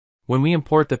When we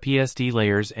import the PSD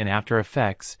layers in After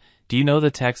Effects, do you know the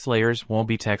text layers won't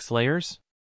be text layers?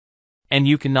 And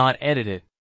you cannot edit it.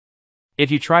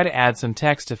 If you try to add some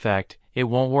text effect, it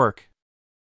won't work.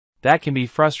 That can be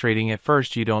frustrating at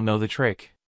first. You don't know the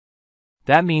trick.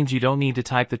 That means you don't need to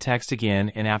type the text again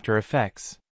in After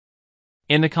Effects.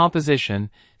 In the composition,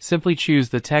 simply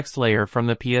choose the text layer from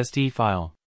the PSD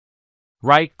file.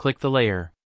 Right-click the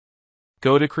layer.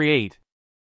 Go to Create.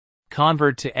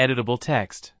 Convert to Editable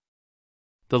Text.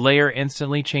 The layer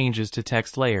instantly changes to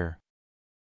Text Layer.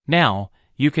 Now,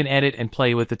 you can edit and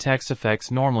play with the text effects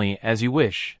normally as you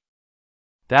wish.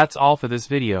 That's all for this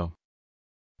video.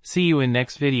 See you in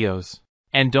next videos.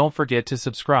 And don't forget to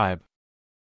subscribe.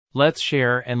 Let's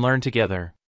share and learn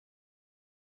together.